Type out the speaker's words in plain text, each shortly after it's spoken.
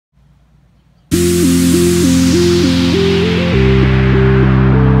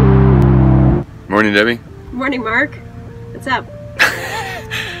Morning, Debbie. Morning, Mark. What's up?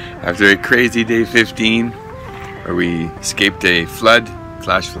 After a crazy day 15, where we escaped a flood,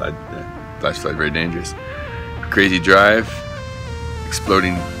 flash flood, very dangerous. Crazy drive,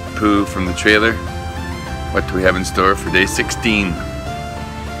 exploding poo from the trailer. What do we have in store for day 16?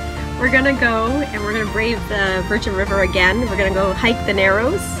 We're gonna go and we're gonna brave the Virgin River again. We're gonna go hike the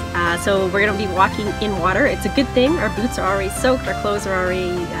Narrows. So we're gonna be walking in water. It's a good thing. Our boots are already soaked, our clothes are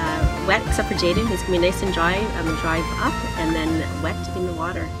already wet, except for Jaden. He's gonna be nice and dry on the drive up and then wet in the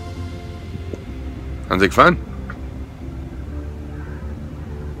water. Sounds like fun.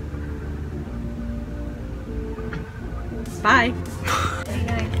 Bye.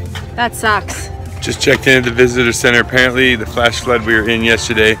 That sucks. Just checked in at the visitor center. Apparently the flash flood we were in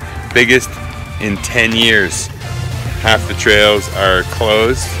yesterday, biggest in 10 years. Half the trails are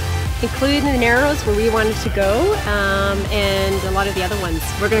closed. Including the Narrows where we wanted to go, and a lot of the other ones.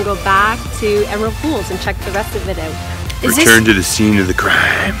 We're gonna go back to Emerald Pools and check the rest of it out. Return to the scene of the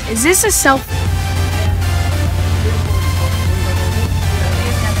crime. Is this a self?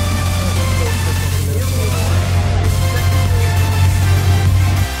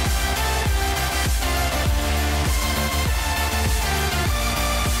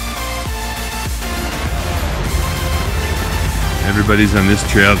 Everybody's on this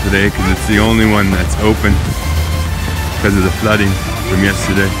trail today because it's the only one that's open because of the flooding from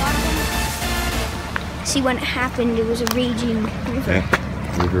yesterday. See, when it happened, it was a raging river.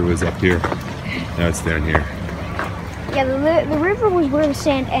 Yeah, the river was up here. Now it's down here. Yeah, the river was where the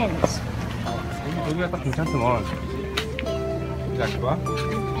sand ends.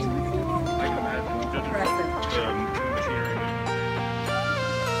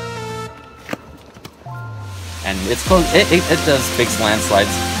 And it's close. It does big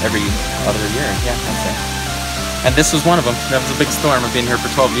landslides every other year. Yeah, I'd say. And this was one of them. That was a big storm. I've been here for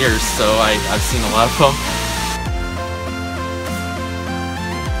 12 years, so I've seen a lot of them.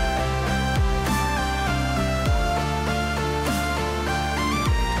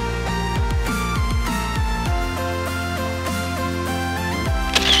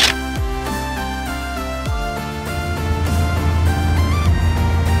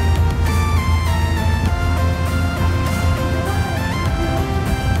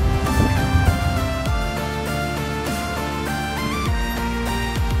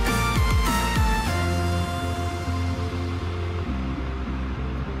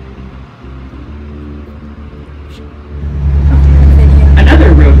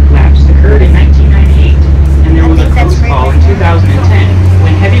 Another road collapse occurred in 1998, and there was a close call in 2010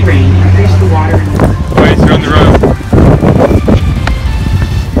 when heavy rain increased the water in the river. Alright, you're on the road.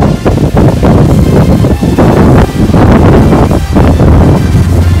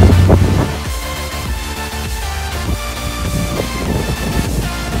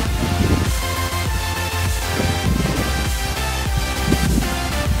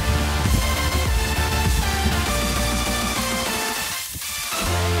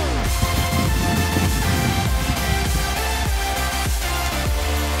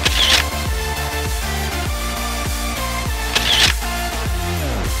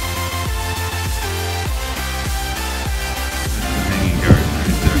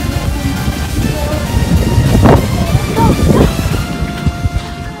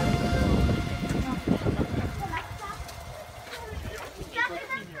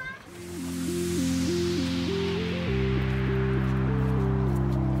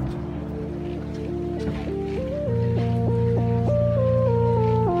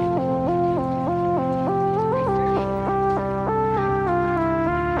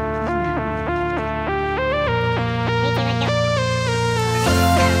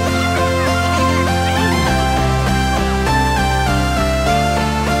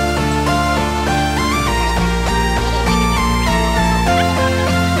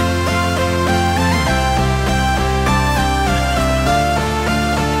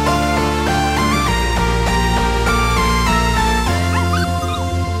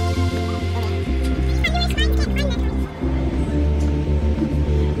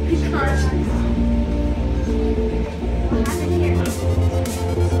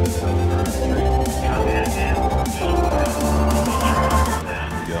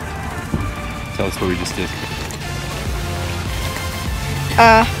 Tell us what we just did.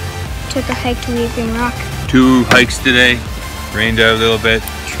 Took a hike to Weeping Rock. 2 hikes today. Rained out a little bit.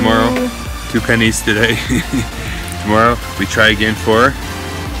 Tomorrow, 2 pennies today. Tomorrow we try again for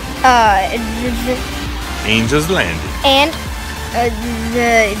Angel's Landing. And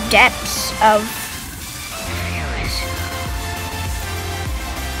the depths of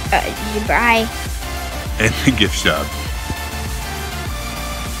Dubai. And the gift shop.